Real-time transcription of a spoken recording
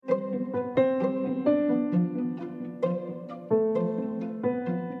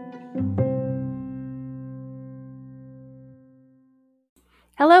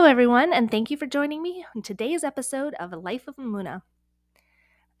Hello, everyone, and thank you for joining me on today's episode of A Life of Amuna.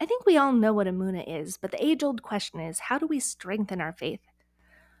 I think we all know what Amuna is, but the age old question is how do we strengthen our faith?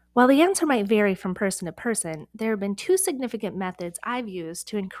 While the answer might vary from person to person, there have been two significant methods I've used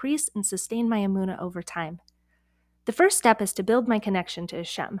to increase and sustain my Amuna over time. The first step is to build my connection to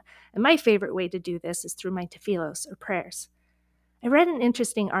Hashem, and my favorite way to do this is through my tefillos, or prayers. I read an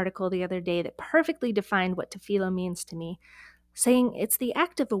interesting article the other day that perfectly defined what tefillah means to me, saying it's the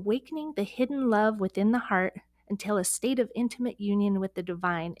act of awakening the hidden love within the heart until a state of intimate union with the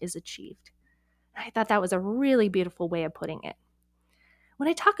divine is achieved. I thought that was a really beautiful way of putting it. When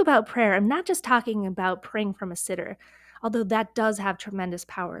I talk about prayer, I'm not just talking about praying from a sitter, although that does have tremendous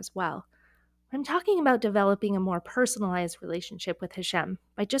power as well. I'm talking about developing a more personalized relationship with Hashem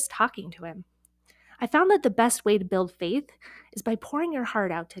by just talking to Him. I found that the best way to build faith is by pouring your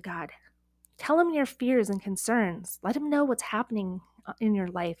heart out to God. Tell Him your fears and concerns. Let Him know what's happening in your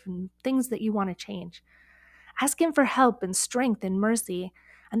life and things that you want to change. Ask Him for help and strength and mercy,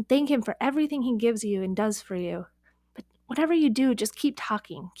 and thank Him for everything He gives you and does for you. But whatever you do, just keep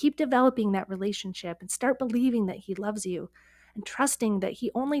talking. Keep developing that relationship and start believing that He loves you and trusting that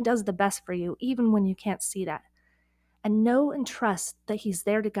He only does the best for you, even when you can't see that. And know and trust that He's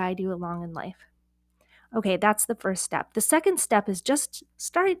there to guide you along in life. Okay, that's the first step. The second step is just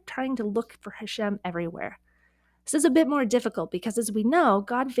start trying to look for Hashem everywhere. This is a bit more difficult because, as we know,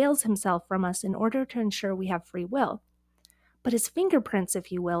 God veils Himself from us in order to ensure we have free will. But His fingerprints,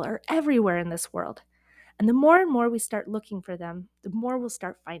 if you will, are everywhere in this world. And the more and more we start looking for them, the more we'll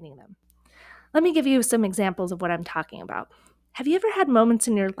start finding them. Let me give you some examples of what I'm talking about. Have you ever had moments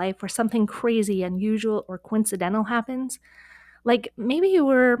in your life where something crazy, unusual, or coincidental happens? Like maybe you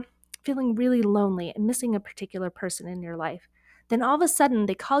were feeling really lonely and missing a particular person in your life. Then all of a sudden,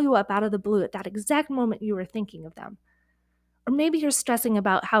 they call you up out of the blue at that exact moment you were thinking of them. Or maybe you're stressing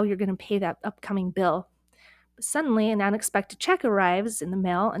about how you're going to pay that upcoming bill. But suddenly, an unexpected check arrives in the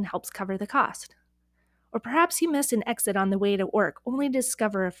mail and helps cover the cost. Or perhaps you miss an exit on the way to work, only to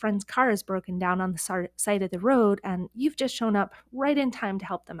discover a friend's car is broken down on the side of the road, and you've just shown up right in time to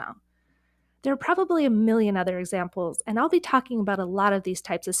help them out. There are probably a million other examples, and I'll be talking about a lot of these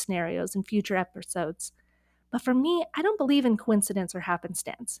types of scenarios in future episodes. But for me, I don't believe in coincidence or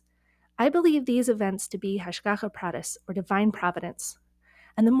happenstance. I believe these events to be Hashgacha Pratis, or divine providence.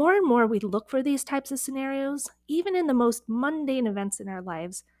 And the more and more we look for these types of scenarios, even in the most mundane events in our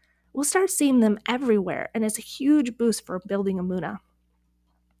lives, we'll start seeing them everywhere, and it's a huge boost for building Amuna.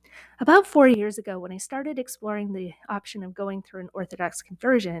 About 4 years ago, when I started exploring the option of going through an Orthodox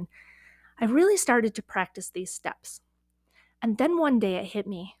conversion, I really started to practice these steps. And then one day it hit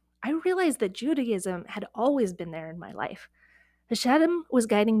me. I realized that Judaism had always been there in my life. Hashem was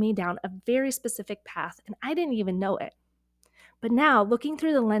guiding me down a very specific path, and I didn't even know it. But now, looking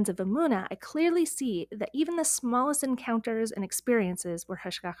through the lens of Amuna, I clearly see that even the smallest encounters and experiences were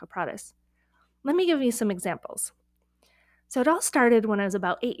Hashgacha Pratis. Let me give you some examples. So it all started when I was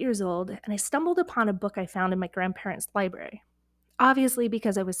about 8 years old, and I stumbled upon a book I found in my grandparents' library. Obviously,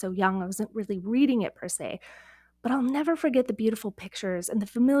 because I was so young, I wasn't really reading it per se, but I'll never forget the beautiful pictures and the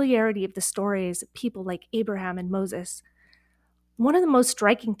familiarity of the stories of people like Abraham and Moses. One of the most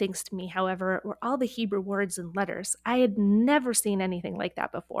striking things to me, however, were all the Hebrew words and letters. I had never seen anything like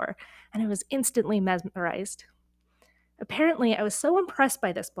that before, and I was instantly mesmerized. Apparently, I was so impressed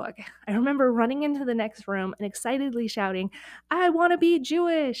by this book. I remember running into the next room and excitedly shouting, "I want to be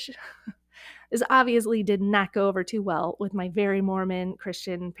Jewish!" This obviously did not go over too well with my very Mormon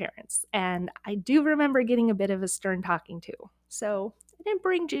Christian parents, and I do remember getting a bit of a stern talking to, so I didn't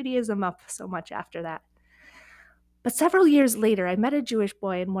bring Judaism up so much after that. But several years later, I met a Jewish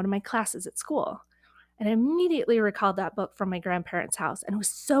boy in one of my classes at school, and I immediately recalled that book from my grandparents' house and was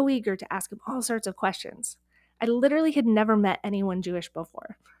so eager to ask him all sorts of questions. I literally had never met anyone Jewish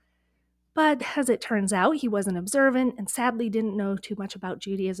before. But as it turns out, he wasn't observant and sadly didn't know too much about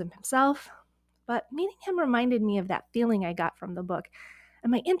Judaism himself. But meeting him reminded me of that feeling I got from the book,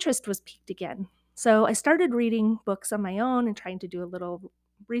 and my interest was piqued again. So I started reading books on my own and trying to do a little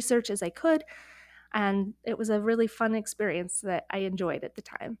research as I could, and it was a really fun experience that I enjoyed at the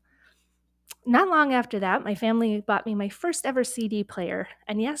time. Not long after that, my family bought me my first ever CD player,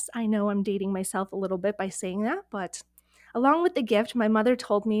 and yes, I know I'm dating myself a little bit by saying that, but along with the gift, my mother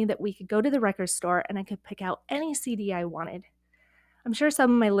told me that we could go to the record store and I could pick out any CD I wanted. I'm sure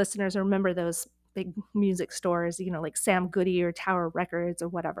some of my listeners remember those big music stores, like Sam Goody or Tower Records or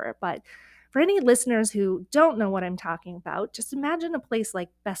whatever. But for any listeners who don't know what I'm talking about, just imagine a place like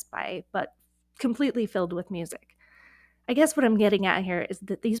Best Buy, but completely filled with music. I guess what I'm getting at here is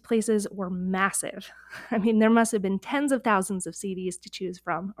that these places were massive. I mean, there must have been tens of thousands of CDs to choose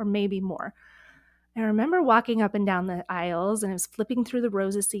from, or maybe more. I remember walking up and down the aisles and I was flipping through the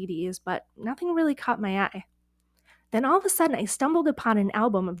rows of CDs, but nothing really caught my eye. Then all of a sudden, I stumbled upon an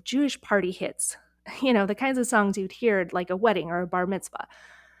album of Jewish party hits. You know, the kinds of songs you'd hear at like a wedding or a bar mitzvah.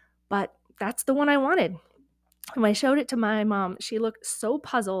 But that's the one I wanted. When I showed it to my mom, she looked so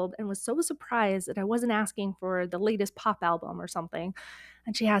puzzled and was so surprised that I wasn't asking for the latest pop album or something.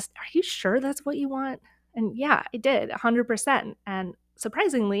 And she asked, "Are you sure that's what you want?" And yeah, I did, 100%. And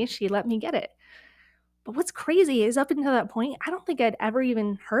surprisingly, she let me get it. But what's crazy is up until that point, I don't think I'd ever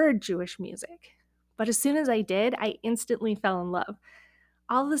even heard Jewish music. But as soon as I did, I instantly fell in love.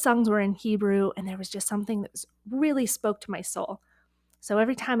 All of the songs were in Hebrew, and there was just something that really spoke to my soul. So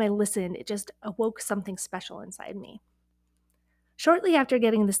every time I listened, it just awoke something special inside me. Shortly after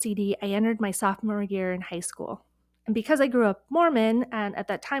getting the CD, I entered my sophomore year in high school. And because I grew up Mormon and at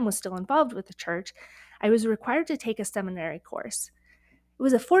that time was still involved with the church, I was required to take a seminary course. It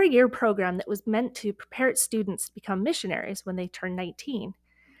was a 4-year program that was meant to prepare its students to become missionaries when they turned 19.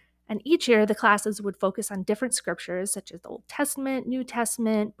 And each year, the classes would focus on different scriptures, such as the Old Testament, New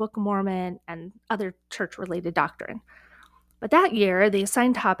Testament, Book of Mormon, and other church-related doctrine. But that year, the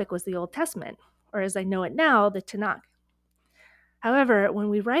assigned topic was the Old Testament, or as I know it now, the Tanakh. However, when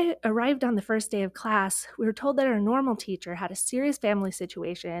we arrived on the first day of class, we were told that our normal teacher had a serious family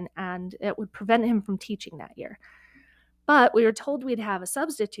situation and it would prevent him from teaching that year. But we were told we'd have a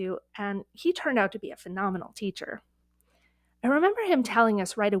substitute, and he turned out to be a phenomenal teacher. I remember him telling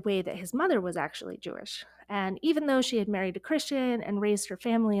us right away that his mother was actually Jewish, and even though she had married a Christian and raised her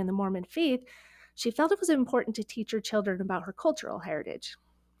family in the Mormon faith, she felt it was important to teach her children about her cultural heritage.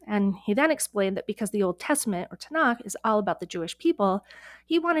 And he then explained that because the Old Testament, or Tanakh, is all about the Jewish people,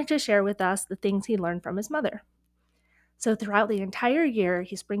 he wanted to share with us the things he learned from his mother. So throughout the entire year,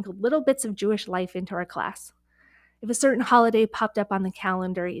 he sprinkled little bits of Jewish life into our class. If a certain holiday popped up on the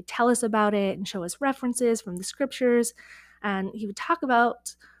calendar, he'd tell us about it and show us references from the scriptures. And he would talk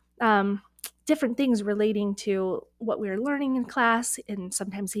about different things relating to what we were learning in class. And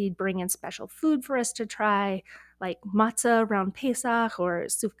sometimes he'd bring in special food for us to try, like matzah around Pesach or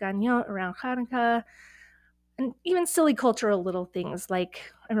sufganiyot around Hanukkah. And even silly cultural little things,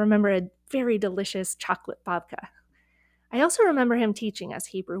 like I remember a very delicious chocolate babka. I also remember him teaching us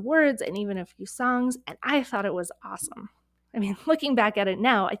Hebrew words and even a few songs, and I thought it was awesome. I mean, looking back at it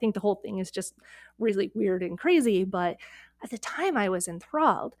now, I think the whole thing is just really weird and crazy, but at the time I was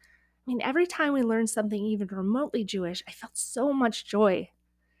enthralled. I mean, every time we learned something even remotely Jewish, I felt so much joy.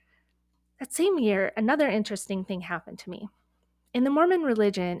 That same year, another interesting thing happened to me. In the Mormon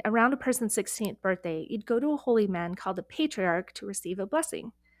religion, around a person's 16th birthday, you'd go to a holy man called a patriarch to receive a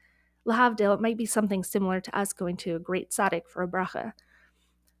blessing. Lahavdil, it might be something similar to us going to a great tzaddik for a bracha.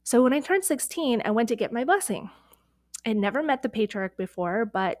 So when I turned 16, I went to get my blessing. I'd never met the patriarch before,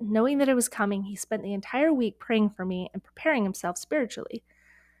 but knowing that it was coming, he spent the entire week praying for me and preparing himself spiritually.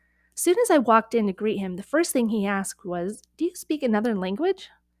 As soon as I walked in to greet him, the first thing he asked was, "Do you speak another language?"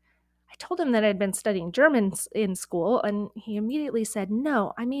 I told him that I'd been studying German in school, and he immediately said,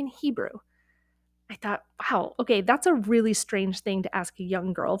 "No, I mean Hebrew." I thought, wow, okay, that's a really strange thing to ask a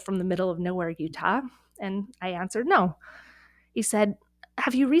young girl from the middle of nowhere, Utah. And I answered no. He said,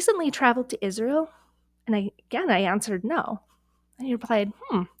 "Have you recently traveled to Israel?" And I answered no. And he replied,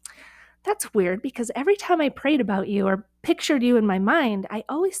 "That's weird because every time I prayed about you or pictured you in my mind, I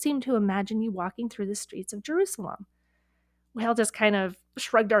always seemed to imagine you walking through the streets of Jerusalem." We all just kind of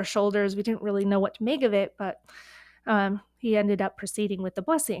shrugged our shoulders. We didn't really know what to make of it, but he ended up proceeding with the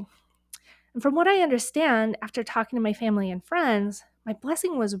blessing. And from what I understand, after talking to my family and friends, my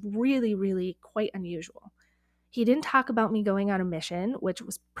blessing was really, really quite unusual. He didn't talk about me going on a mission, which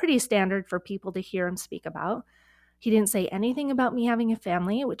was pretty standard for people to hear him speak about. He didn't say anything about me having a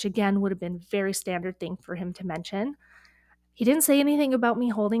family, which again would have been a very standard thing for him to mention. He didn't say anything about me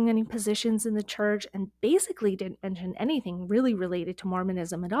holding any positions in the church and basically didn't mention anything really related to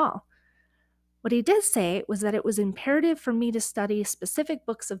Mormonism at all. What he did say was that it was imperative for me to study specific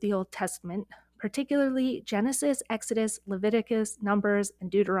books of the Old Testament, particularly Genesis, Exodus, Leviticus, Numbers, and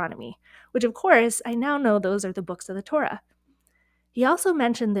Deuteronomy, which of course I now know those are the books of the Torah. He also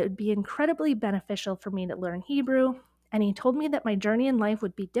mentioned that it would be incredibly beneficial for me to learn Hebrew, and he told me that my journey in life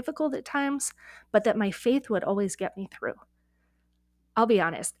would be difficult at times, but that my faith would always get me through. I'll be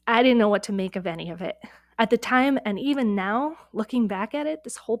honest, I didn't know what to make of any of it. At the time, and even now, looking back at it,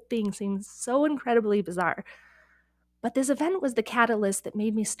 this whole thing seems so incredibly bizarre. But this event was the catalyst that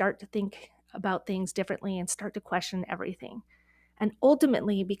made me start to think about things differently and start to question everything. And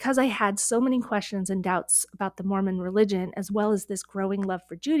ultimately, because I had so many questions and doubts about the Mormon religion, as well as this growing love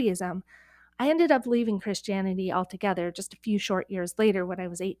for Judaism, I ended up leaving Christianity altogether just a few short years later when I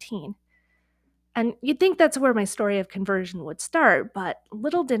was 18. And you'd think that's where my story of conversion would start, but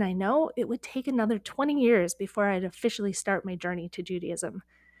little did I know it would take another 20 years before I'd officially start my journey to Judaism.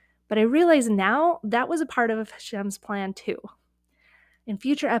 But I realize now that was a part of Hashem's plan too. In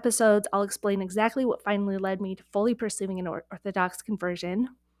future episodes, I'll explain exactly what finally led me to fully pursuing an Orthodox conversion.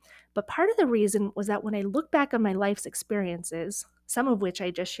 But part of the reason was that when I look back on my life's experiences, some of which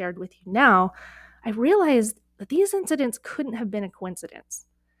I just shared with you now, I realized that these incidents couldn't have been a coincidence.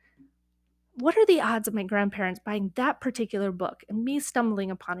 What are the odds of my grandparents buying that particular book and me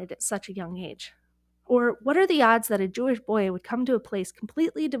stumbling upon it at such a young age? Or what are the odds that a Jewish boy would come to a place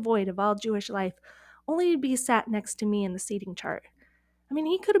completely devoid of all Jewish life only to be sat next to me in the seating chart? I mean,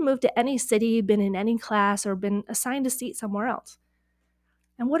 he could have moved to any city, been in any class, or been assigned a seat somewhere else.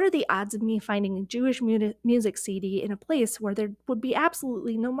 And what are the odds of me finding a Jewish music CD in a place where there would be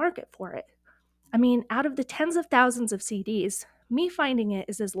absolutely no market for it? I mean, out of the tens of thousands of CDs, me finding it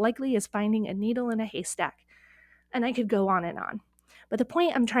is as likely as finding a needle in a haystack. And I could go on and on. But the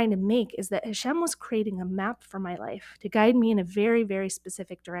point I'm trying to make is that Hashem was creating a map for my life to guide me in a very, very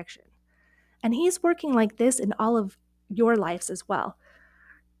specific direction. And He's working like this in all of your lives as well.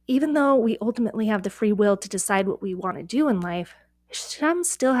 Even though we ultimately have the free will to decide what we want to do in life, Hashem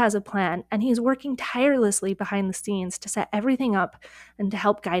still has a plan, and He's working tirelessly behind the scenes to set everything up and to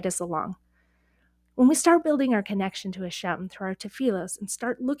help guide us along. When we start building our connection to Hashem through our tefillos and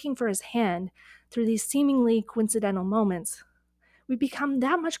start looking for His hand through these seemingly coincidental moments, we become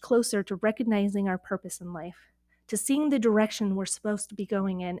that much closer to recognizing our purpose in life, to seeing the direction we're supposed to be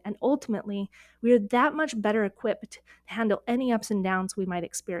going in, and ultimately, we are that much better equipped to handle any ups and downs we might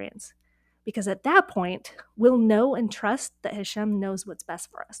experience. Because at that point, we'll know and trust that Hashem knows what's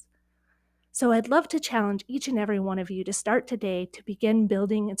best for us. So I'd love to challenge each and every one of you to start today to begin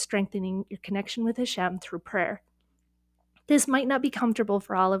building and strengthening your connection with Hashem through prayer. This might not be comfortable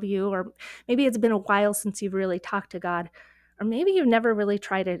for all of you, or maybe it's been a while since you've really talked to God, or maybe you've never really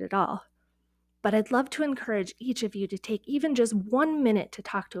tried it at all. But I'd love to encourage each of you to take even just 1 minute to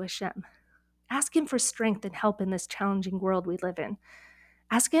talk to Hashem. Ask Him for strength and help in this challenging world we live in.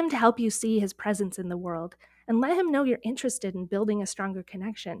 Ask Him to help you see His presence in the world, and let Him know you're interested in building a stronger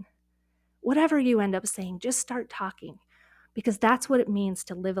connection. Whatever you end up saying, just start talking, because that's what it means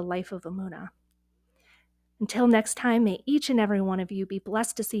to live a life of Emunah. Until next time, may each and every one of you be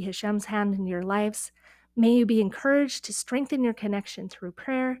blessed to see Hashem's hand in your lives. May you be encouraged to strengthen your connection through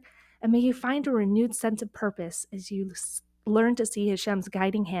prayer, and may you find a renewed sense of purpose as you learn to see Hashem's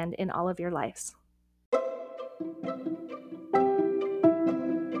guiding hand in all of your lives.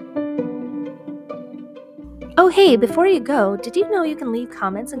 Oh hey, before you go, did you know you can leave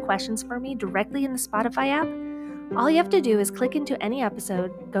comments and questions for me directly in the Spotify app? All you have to do is click into any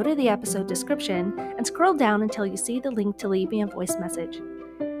episode, go to the episode description, and scroll down until you see the link to leave me a voice message.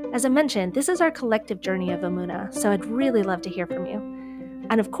 As I mentioned, this is our collective journey of Emunah, so I'd really love to hear from you.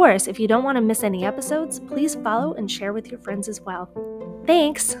 And of course, if you don't want to miss any episodes, please follow and share with your friends as well.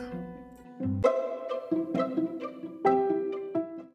 Thanks!